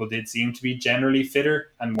them. Like people did seem to be generally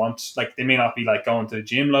fitter and want, like, they may not be like going to the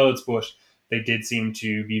gym loads, but they did seem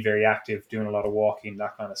to be very active, doing a lot of walking,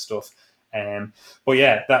 that kind of stuff. But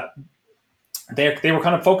yeah, that they were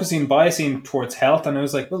kind of biasing towards health, and I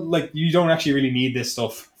was like, well, like you don't actually really need this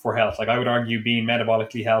stuff for health. Like I would argue being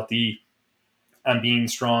metabolically healthy and being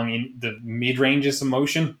strong in the mid ranges of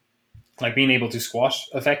motion, like being able to squat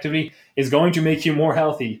effectively, is going to make you more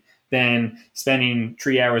healthy than spending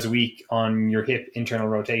 3 hours a week on your hip internal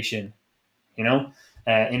rotation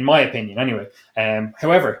in my opinion, anyway.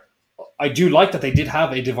 However, I do like that they did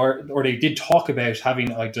have or they did talk about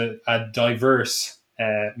having a diverse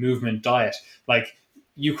movement diet. Like,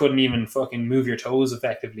 you couldn't even fucking move your toes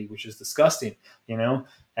effectively, which is disgusting, you know.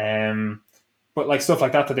 But like stuff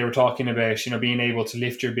like that they were talking about, being able to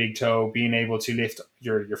lift your big toe, being able to lift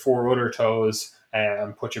your four other toes,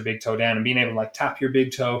 and put your big toe down, and being able to like tap your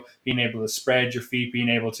big toe, being able to spread your feet, being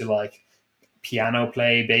able to like piano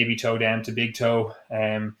play baby toe down to big toe,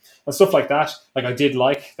 and stuff like that. Like, I did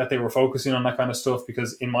like that they were focusing on that kind of stuff,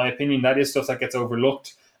 because in my opinion that is stuff that gets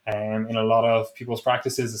overlooked in a lot of people's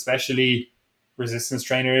practices, especially resistance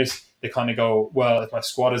trainers. They kind of go, well, if my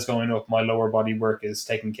squat is going up, my lower body work is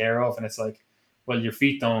taken care of. And it's like, well, your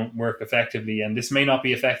feet don't work effectively, and this may not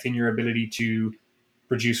be affecting your ability to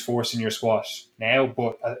produce force in your squat now,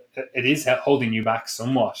 but it is holding you back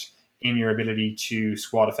somewhat in your ability to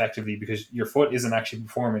squat effectively, because your foot isn't actually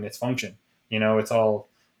performing its function. It's all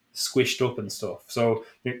squished up and stuff. So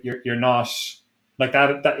you're not like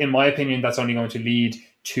that. That, in my opinion, that's only going to lead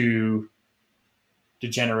to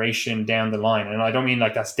degeneration down the line. And I don't mean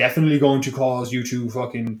like that's definitely going to cause you to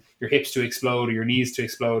fucking your hips to explode or your knees to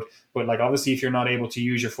explode. But like, obviously, if you're not able to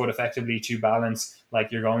use your foot effectively to balance,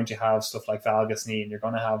 like, you're going to have stuff like valgus knee, and you're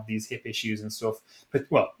going to have these hip issues and stuff. But,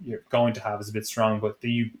 well, you're going to have is a bit strong, but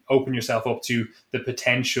you open yourself up to the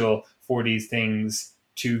potential for these things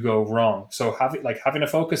to go wrong. So having a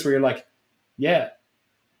focus where you're like, yeah,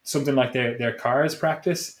 something like their cars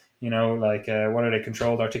practice, like what are they,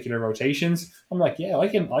 controlled articular rotations. I'm like, yeah, I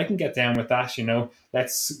can get down with that.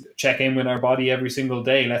 Let's check in with our body every single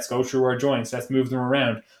day. Let's go through our joints. Let's move them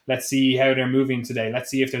around. Let's see how they're moving today.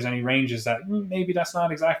 Let's see if there's any ranges that maybe that's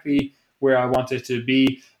not exactly where I want it to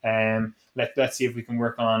be. Let's see if we can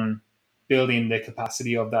work on building the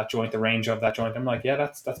capacity of that joint, the range of that joint. I'm like, yeah,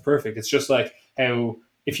 that's perfect. It's just like how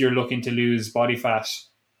if you're looking to lose body fat,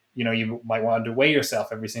 you might want to weigh yourself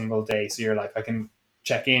every single day. So you're like, I can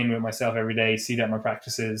check in with myself every day, see that my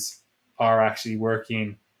practices are actually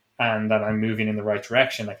working and that I'm moving in the right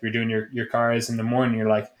direction. Like, if you're doing your cars in the morning, you're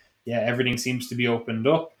like, yeah, everything seems to be opened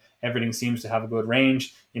up. Everything seems to have a good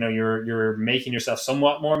range. You're making yourself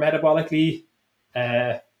somewhat more metabolically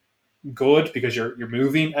good, because you're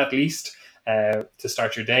moving at least to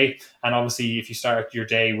start your day. And obviously, if you start your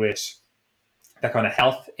day with that kind of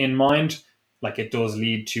health in mind, like, it does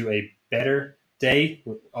lead to a better day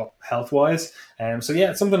health wise. So yeah,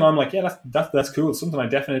 it's something I'm like, yeah, that's cool. It's something I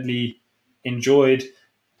definitely enjoyed.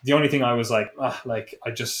 The only thing I was like,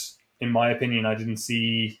 I just, in my opinion, I didn't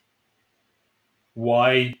see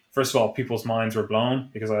why. First of all, people's minds were blown,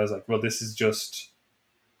 because I was like, well, this is just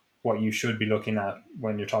what you should be looking at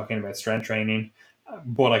when you're talking about strength training.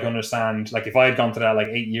 But I can understand, like, if I had gone to that like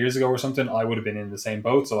 8 years ago or something, I would have been in the same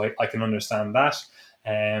boat. So I can understand that.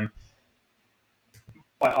 I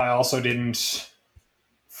also didn't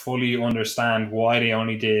fully understand why they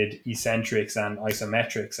only did eccentrics and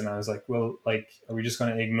isometrics. And I was like, well, like, are we just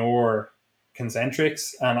going to ignore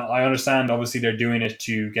concentrics? And I understand, obviously, they're doing it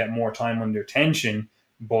to get more time under tension,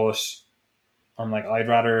 but I'm like, I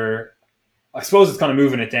suppose it's kind of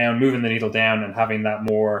moving the needle down, and having that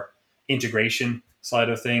more integration side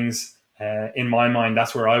of things. In my mind,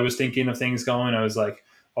 that's where I was thinking of things going. I was like,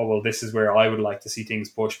 oh, well, this is where I would like to see things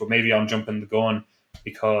push, but maybe I'm jumping the gun,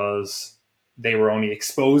 because they were only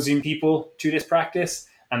exposing people to this practice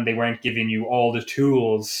and they weren't giving you all the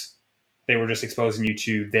tools. They were just exposing you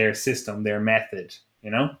to their system, their method,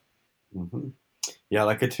 Mm-hmm. Yeah,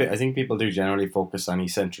 like I think people do generally focus on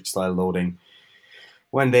eccentric style loading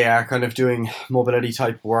when they are kind of doing mobility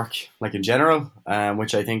type work, like in general,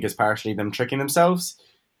 which I think is partially them tricking themselves,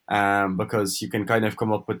 because you can kind of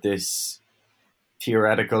come up with this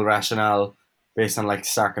theoretical rationale based on like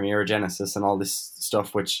sarcomerogenesis and all this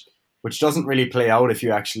stuff, which doesn't really play out if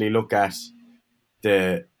you actually look at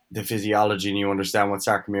the physiology and you understand what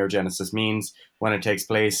sarcomerogenesis means, when it takes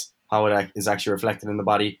place, how it is actually reflected in the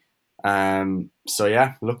body. So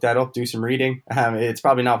yeah, look that up, do some reading. It's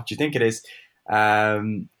probably not what you think it is.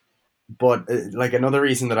 But like, another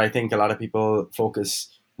reason that I think a lot of people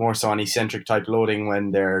focus more so on eccentric type loading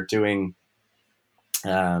when they're doing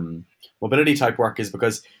mobility type work is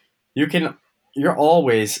because you're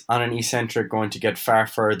always on an eccentric going to get far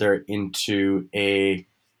further into a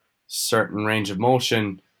certain range of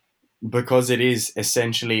motion, because it is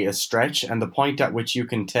essentially a stretch, and the point at which you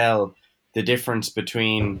can tell the difference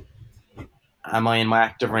between, am I in my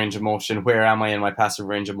active range of motion, where am I in my passive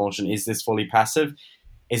range of motion, is this fully passive,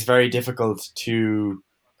 is very difficult to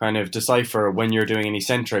kind of decipher when you're doing an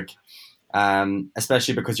eccentric,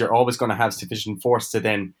 especially because you're always going to have sufficient force to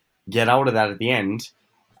then get out of that at the end,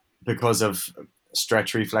 because of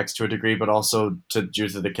stretch reflex to a degree, but also due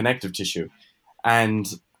to the connective tissue. And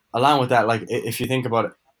along with that, like if you think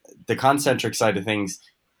about the concentric side of things,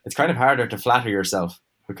 it's kind of harder to flatter yourself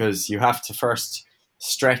because you have to first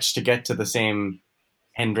stretch to get to the same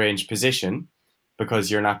end range position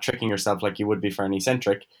because you're not tricking yourself like you would be for an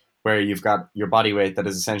eccentric, where you've got your body weight that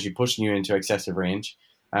is essentially pushing you into excessive range.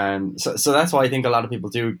 So that's why I think a lot of people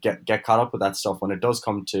do get caught up with that stuff when it does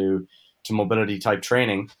come to mobility type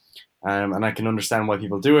training. And I can understand why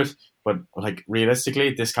people do it, but like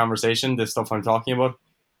realistically, this conversation, this stuff I'm talking about,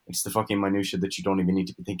 it's the fucking minutia that you don't even need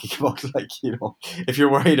to be thinking about. Like, if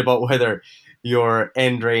you're worried about whether your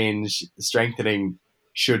end range strengthening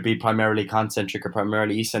should be primarily concentric or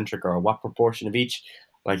primarily eccentric or what proportion of each,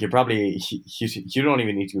 like you don't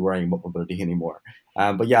even need to be worrying about mobility anymore.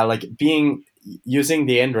 But yeah, like using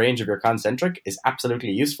the end range of your concentric is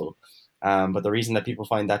absolutely useful. But the reason that people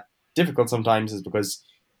find that difficult sometimes is because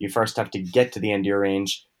you first have to get to the end of your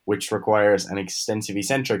range, which requires an extensive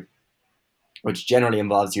eccentric, which generally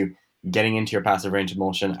involves you getting into your passive range of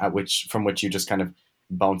motion, from which you just kind of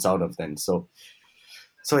bounce out of then. So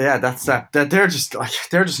yeah, that's that. That they're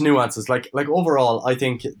just nuances. Like overall, I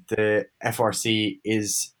think the FRC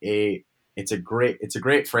is it's a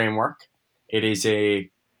great framework. It is a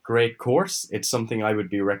great course. It's something I would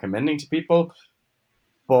be recommending to people,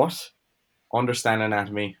 but understand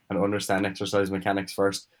anatomy and understand exercise mechanics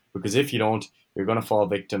first, because if you don't, you're going to fall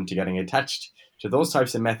victim to getting attached to those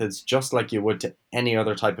types of methods just like you would to any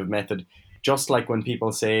other type of method. Just like when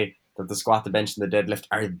people say that the squat, the bench, and the deadlift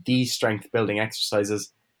are the strength building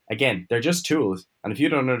exercises, again, they're just tools. And if you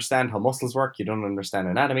don't understand how muscles work, you don't understand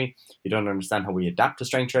anatomy, you don't understand how we adapt to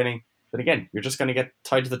strength training, then again, you're just going to get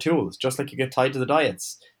tied to the tools, just like you get tied to the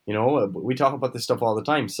diets. We talk about this stuff all the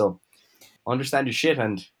time. So understand your shit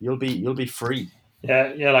and you'll be free.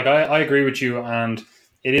 Yeah, like I agree with you, and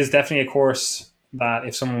it is definitely a course that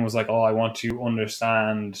if someone was like, "Oh, I want to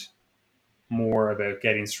understand more about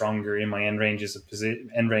getting stronger in my end ranges of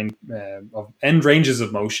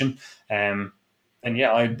motion," and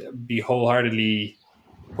yeah, I'd be wholeheartedly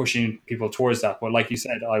pushing people towards that. But like you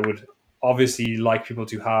said, I would obviously like people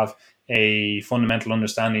to have a fundamental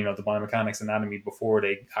understanding of the biomechanics anatomy before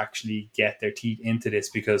they actually get their teeth into this,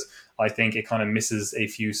 because I think it kind of misses a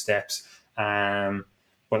few steps.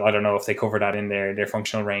 But I don't know if they cover that in their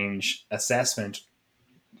functional range assessment.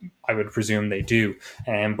 I would presume they do.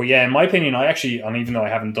 But yeah, in my opinion, and even though I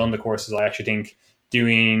haven't done the courses, I actually think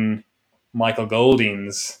doing Michael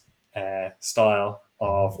Golding's style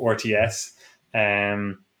of RTS,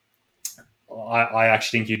 um, I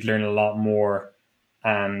actually think you'd learn a lot more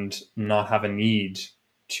and not have a need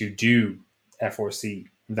to do FRC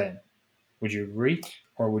then. Would you agree?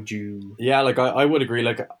 Or would you? Yeah, like I would agree.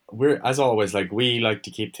 Like we're as always, like we like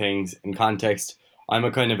to keep things in context. I'm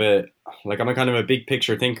a kind of a I'm a kind of a big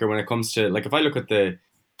picture thinker when it comes to like if I look at the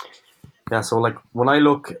yeah. So like when I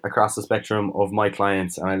look across the spectrum of my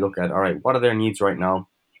clients and I look at all right, what are their needs right now?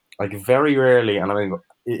 Like very rarely, and I mean,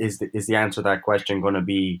 is the answer to that question going to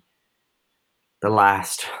be the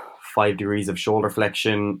last 5 degrees of shoulder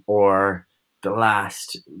flexion or the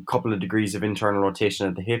last couple of degrees of internal rotation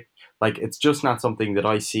at the hip? Like it's just not something that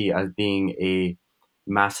I see as being a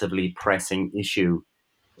massively pressing issue,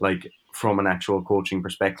 like from an actual coaching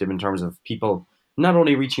perspective, in terms of people not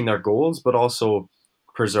only reaching their goals but also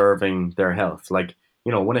preserving their health. Like,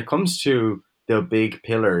 when it comes to the big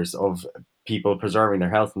pillars of people preserving their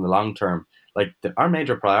health in the long term, like our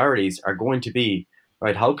major priorities are going to be,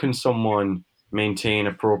 right, how can someone maintain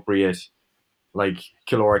appropriate like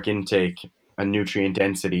caloric intake and nutrient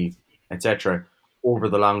density, etc., over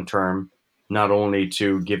the long term, not only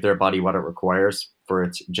to give their body what it requires for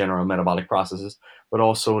its general metabolic processes, but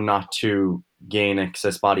also not to gain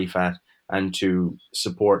excess body fat and to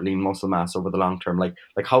support lean muscle mass over the long term. Like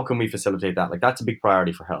how can we facilitate that? Like that's a big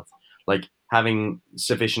priority for health. Like having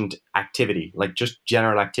sufficient activity, like just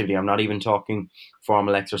general activity. I'm not even talking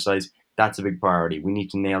formal exercise. That's a big priority. We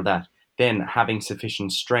need to nail that. Then having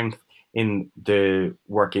sufficient strength in the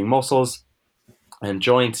working muscles and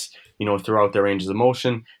joints, throughout their ranges of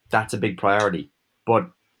motion, that's a big priority. But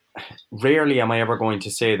rarely am I ever going to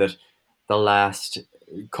say that the last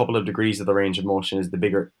couple of degrees of the range of motion is the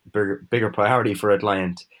bigger priority for a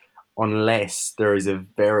client, unless there is a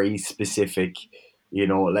very specific,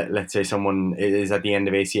 let's say someone is at the end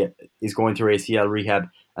of ACL, is going through ACL rehab,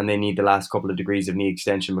 and they need the last couple of degrees of knee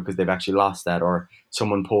extension because they've actually lost that, or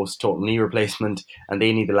someone post total knee replacement and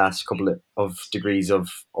they need the last couple of degrees of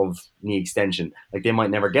knee extension. Like they might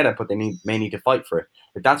never get it, but they may need to fight for it.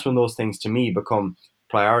 Like that's when those things to me become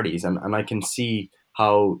priorities, and I can see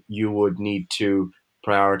how you would need to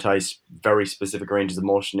prioritize very specific ranges of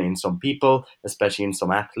motion in some people, especially in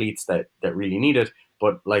some athletes that really need it.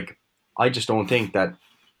 But like, I just don't think that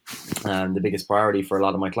the biggest priority for a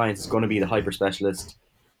lot of my clients is going to be the hyper specialist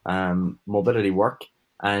mobility work.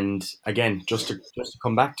 And again, just to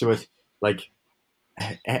come back to it, like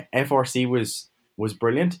FRC was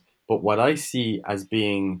brilliant, but what I see as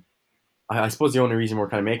being, I suppose the only reason we're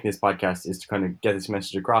kind of making this podcast is to kind of get this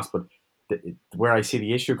message across. But where I see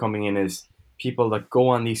the issue coming in is people that go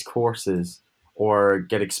on these courses or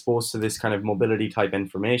get exposed to this kind of mobility type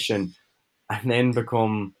information and then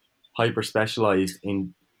become hyper specialized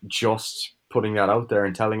in just putting that out there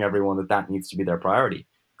and telling everyone that that needs to be their priority.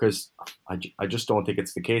 Because I just don't think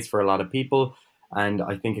it's the case for a lot of people. And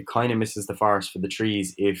I think it kind of misses the forest for the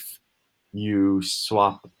trees if you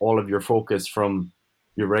swap all of your focus from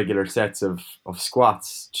your regular sets of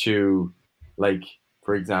squats to, like,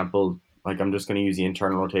 for example, like I'm just going to use the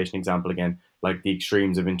internal rotation example again, like the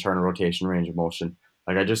extremes of internal rotation range of motion.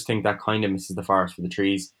 Like I just think that kind of misses the forest for the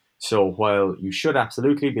trees. So while you should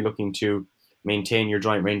absolutely be looking to maintain your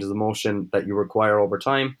joint ranges of motion that you require over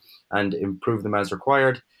time and improve them as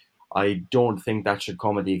required, I don't think that should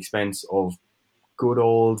come at the expense of good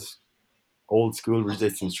old school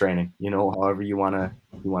resistance training, however you wanna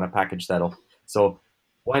package that up. So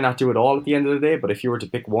why not do it all at the end of the day? But if you were to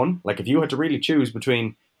pick one, like if you had to really choose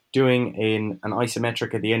between doing an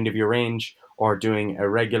isometric at the end of your range or doing a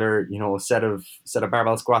regular, set of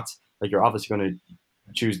barbell squats, like you're obviously going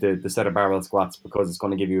to choose the set of barbell squats because it's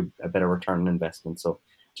going to give you a better return on investment. So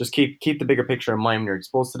just keep the bigger picture in mind when you're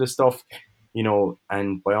exposed to this stuff,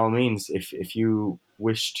 and by all means, if you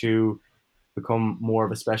wish to become more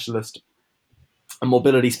of a specialist, a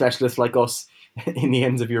mobility specialist like us in the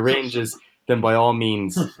ends of your ranges, then by all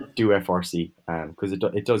means do FRC, because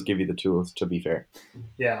it does give you the tools, to be fair.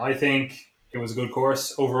 Yeah, I think it was a good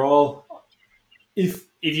course overall. If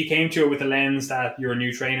you came to it with a lens that you're a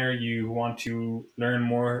new trainer, you want to learn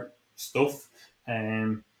more stuff,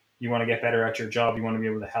 and you want to get better at your job, you want to be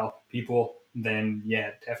able to help people, then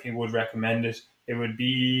yeah, definitely would recommend it. It would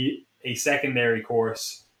be a secondary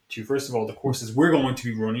course to, first of all, the courses we're going to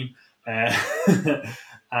be running, uh,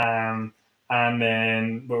 um, and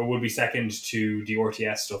then but it would be second to the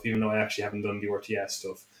RTS stuff, even though I actually haven't done the RTS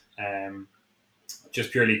stuff.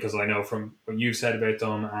 Just purely because I know from what you've said about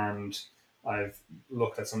them, and I've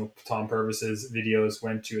looked at some of Tom Purvis's videos,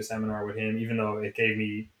 went to a seminar with him, even though it gave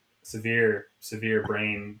me severe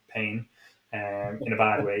brain pain, in a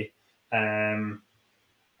bad way. Um,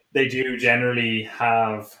 they do generally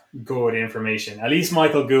have good information. At least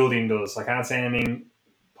Michael Goulding does. I can't say anything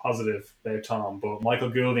positive about Tom, but Michael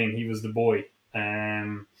Goulding, he was the boy.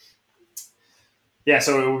 Yeah,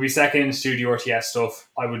 so it would be second to the RTS stuff.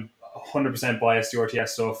 I would 100% bias the RTS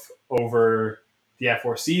stuff over the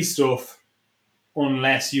F4C stuff,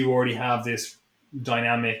 unless you already have this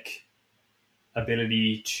dynamic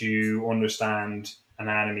ability to understand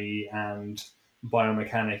anatomy and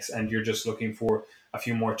biomechanics, and you're just looking for a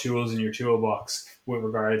few more tools in your toolbox with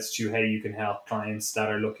regards to how you can help clients that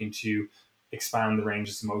are looking to expand the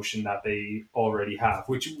ranges of motion that they already have.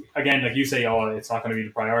 Which, again, like you say, it's not going to be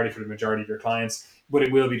the priority for the majority of your clients, but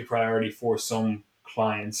it will be the priority for some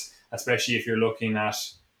clients, especially if you're looking at,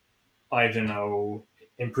 I don't know,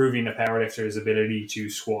 improving a powerlifter's ability to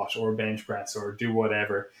squat or bench press or do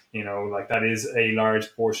whatever. Like that is a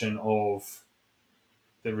large portion of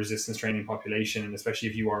the resistance training population, and especially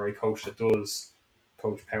if you are a coach that does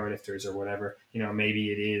coach powerlifters or whatever,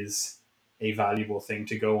 maybe it is a valuable thing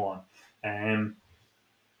to go on.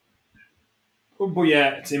 But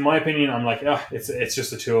yeah, it's, in my opinion, I'm like, it's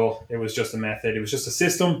just a tool. It was just a method. It was just a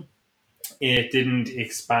system. It didn't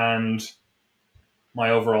expand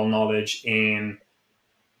my overall knowledge in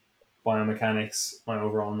biomechanics, my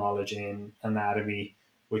overall knowledge in anatomy,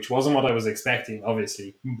 which wasn't what I was expecting,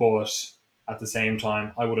 obviously. But at the same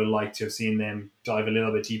time, I would have liked to have seen them dive a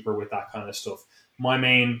little bit deeper with that kind of stuff. My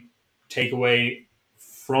main takeaway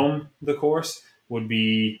from the course would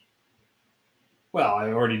be, well, I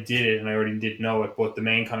already did it and I already did know it, but the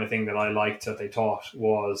main kind of thing that I liked that they taught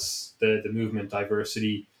was the movement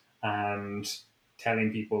diversity, and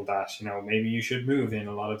telling people that, maybe you should move in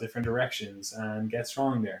a lot of different directions and get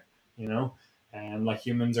strong there, and like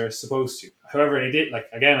humans are supposed to. However, they did, like,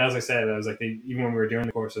 again, as I said, I was like, even when we were doing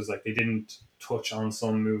the courses, like they didn't touch on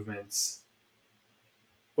some movements,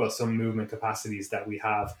 well, some movement capacities that we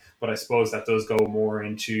have, but I suppose that does go more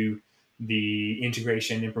into the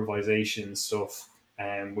integration improvisation stuff,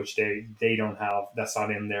 which they don't have. That's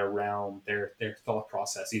not in their realm, their thought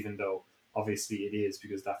process, even though obviously it is,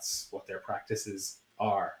 because that's what their practices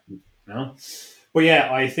are. But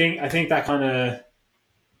yeah, I think that kind of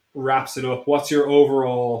wraps it up. What's your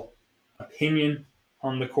overall opinion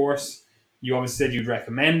on the course? You obviously said you'd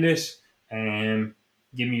recommend it, and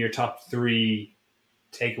give me your top three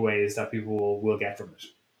takeaways that people will get from it.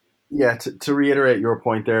 Yeah, to reiterate your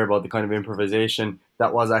point there about the kind of improvisation,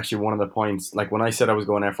 that was actually one of the points. Like when I said I was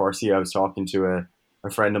going FRC, I was talking to a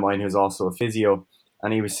friend of mine who's also a physio,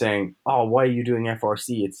 and he was saying, "Oh, why are you doing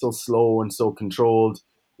FRC? It's so slow and so controlled."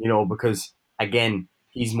 Because again,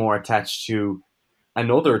 he's more attached to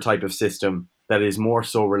another type of system that is more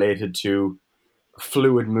so related to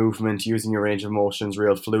fluid movement, using your range of motions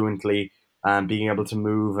real fluently, and being able to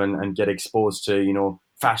move and get exposed to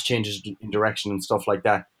fast changes in direction and stuff like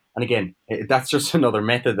that. And again, that's just another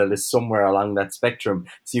method that is somewhere along that spectrum.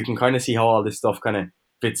 So you can kind of see how all this stuff kind of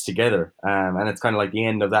fits together, and it's kind of like the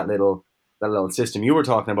end of that little system you were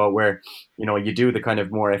talking about, where you do the kind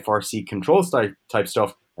of more FRC control type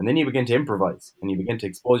stuff, and then you begin to improvise and you begin to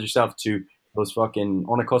expose yourself to those fucking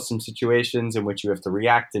unaccustomed situations in which you have to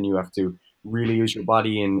react and you have to really use your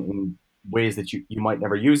body in ways that you might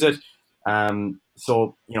never use it.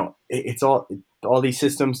 So it's all these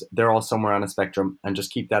systems. They're all somewhere on a spectrum, and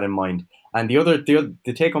just keep that in mind. And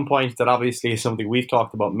the take home point that obviously is something we've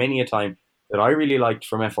talked about many a time, that I really liked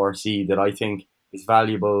from FRC, that I think is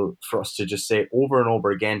valuable for us to just say over and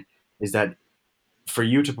over again, is that for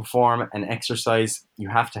you to perform an exercise, you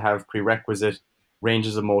have to have prerequisite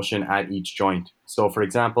ranges of motion at each joint. So, for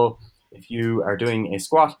example, if you are doing a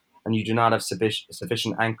squat and you do not have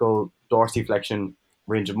sufficient ankle dorsiflexion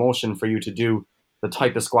range of motion for you to do the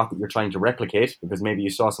type of squat that you're trying to replicate, because maybe you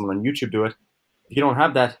saw someone on YouTube do it, if you don't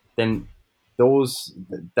have that, then those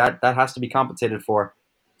that has to be compensated for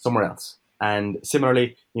somewhere else. And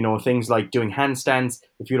similarly, things like doing handstands,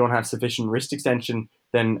 if you don't have sufficient wrist extension,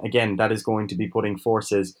 then again, that is going to be putting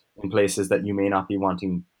forces in places that you may not be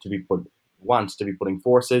wanting to be putting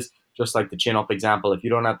forces. Just like the chin up example, if you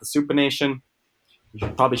don't have the supination, you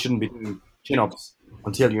probably shouldn't be doing chin ups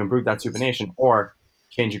until you improve that supination or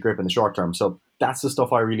change your grip in the short term. So that's the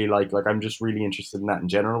stuff I really like. Like I'm just really interested in that in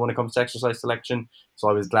general when it comes to exercise selection. So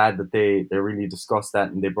I was glad that they really discussed that,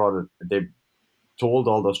 and they told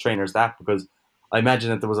all those trainers that, because I imagine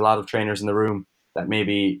that there was a lot of trainers in the room that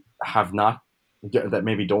maybe have not that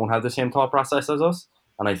maybe don't have the same thought process as us.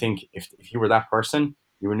 And I think if you were that person,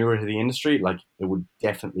 you were newer to the industry, like it would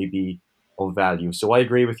definitely be of value. So I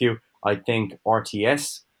agree with you. I think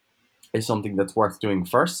RTS is something that's worth doing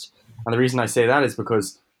first. And the reason I say that is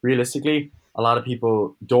because realistically, a lot of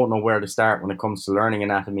people don't know where to start when it comes to learning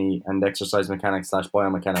anatomy and exercise mechanics /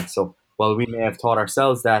 biomechanics. So while we may have taught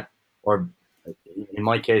ourselves that, or in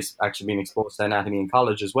my case, actually being exposed to anatomy in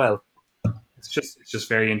college as well, It's just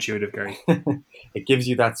very intuitive, Gary. it gives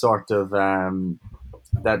you that sort of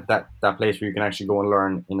that place where you can actually go and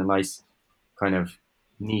learn in a nice kind of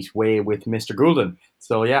neat way with Mr. Goulden.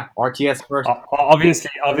 So yeah, RTS first.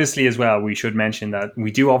 Obviously, as well, we should mention that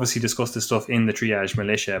we do obviously discuss this stuff in the triage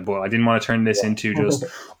militia, but I didn't want to turn this into just,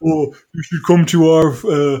 oh, you should come to our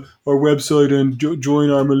website and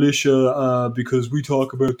join our militia because we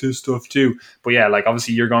talk about this stuff too. But yeah, like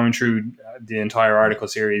obviously you're going through the entire article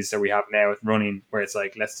series that we have now running, where it's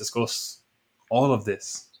like, let's discuss all of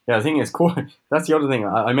this. Yeah, the thing is, cool. That's the other thing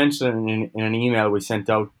I mentioned in an email we sent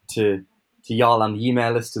out to y'all on the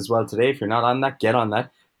email list as well today. If you're not on that, get on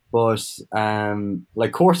that. But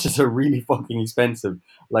like courses are really fucking expensive.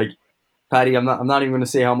 Like Paddy, I'm not even going to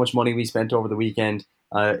say how much money we spent over the weekend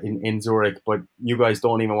in Zurich, but you guys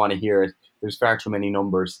don't even want to hear it. There's far too many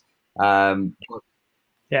numbers. Um,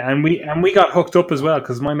 Yeah, and we got hooked up as well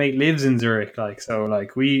because my mate lives in Zurich. Like so,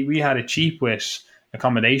 like we had it cheap with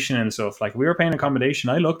accommodation and stuff. Like we were paying accommodation.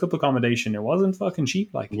 I looked up accommodation. It wasn't fucking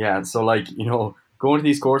cheap. Like yeah, so like going to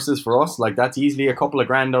these courses for us, like that's easily a couple of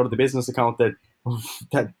grand out of the business account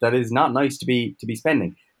that is not nice to be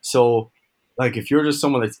spending. So like if you're just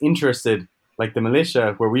someone that's interested, like the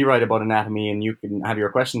militia where we write about anatomy and you can have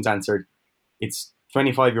your questions answered, it's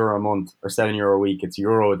 €25 a month or €7 a week. It's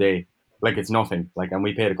euro a day. Like it's nothing. Like, and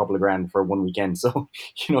we paid a couple of grand for one weekend. So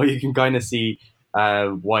you can kind of see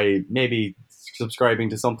why maybe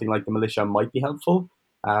subscribing to something like the militia might be helpful,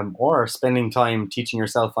 or spending time teaching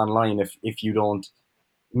yourself online if you don't,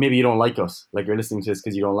 maybe you don't like us, like you're listening to this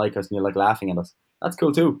because you don't like us and you're like laughing at us. That's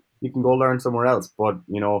cool too. You can go learn somewhere else. But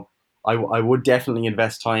I would definitely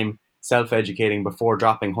invest time self-educating before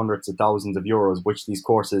dropping hundreds of thousands of euros, which these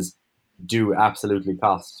courses do absolutely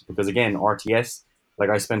cost. Because again, RTS,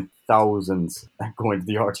 like I spent thousands going to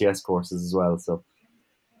the RTS courses as well, so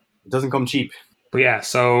it doesn't come cheap. but yeah,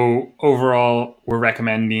 so overall, we're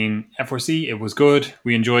recommending F4C. It was good.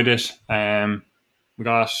 We enjoyed it. We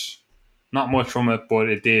got not much from it, but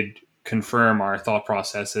it did confirm our thought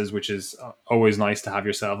processes, which is always nice to have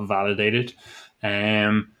yourself validated.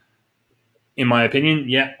 Um, in my opinion,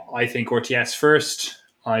 yeah, I think RTS first.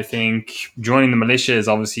 I think joining the militia is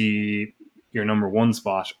obviously your number one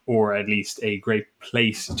spot, or at least a great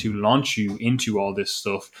place to launch you into all this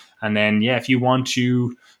stuff. And then, yeah, if you want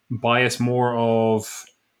to bias more of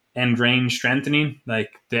end range strengthening,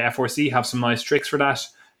 like the F4C have some nice tricks for that.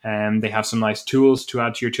 They have some nice tools to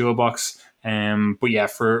add to your toolbox. But yeah,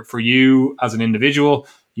 for you as an individual,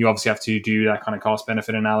 you obviously have to do that kind of cost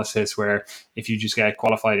benefit analysis where if you just get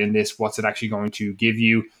qualified in this, what's it actually going to give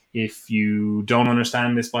you? If you don't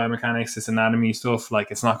understand this biomechanics, this anatomy stuff,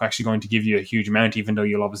 like it's not actually going to give you a huge amount, even though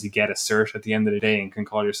you'll obviously get a cert at the end of the day and can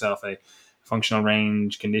call yourself a functional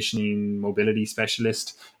range conditioning mobility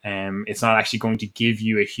specialist. It's not actually going to give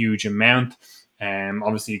you a huge amount.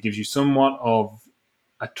 Obviously, it gives you somewhat of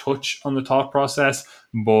a touch on the thought process,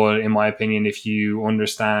 but in my opinion, if you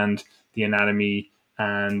understand the anatomy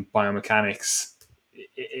and biomechanics,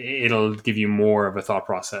 it'll give you more of a thought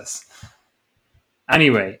process.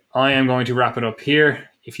 Anyway, I am going to wrap it up here.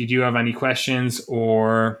 If you do have any questions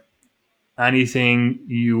or anything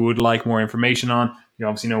you would like more information on, you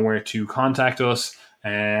obviously know where to contact us. But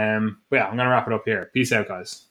yeah, I'm going to wrap it up here. Peace out, guys.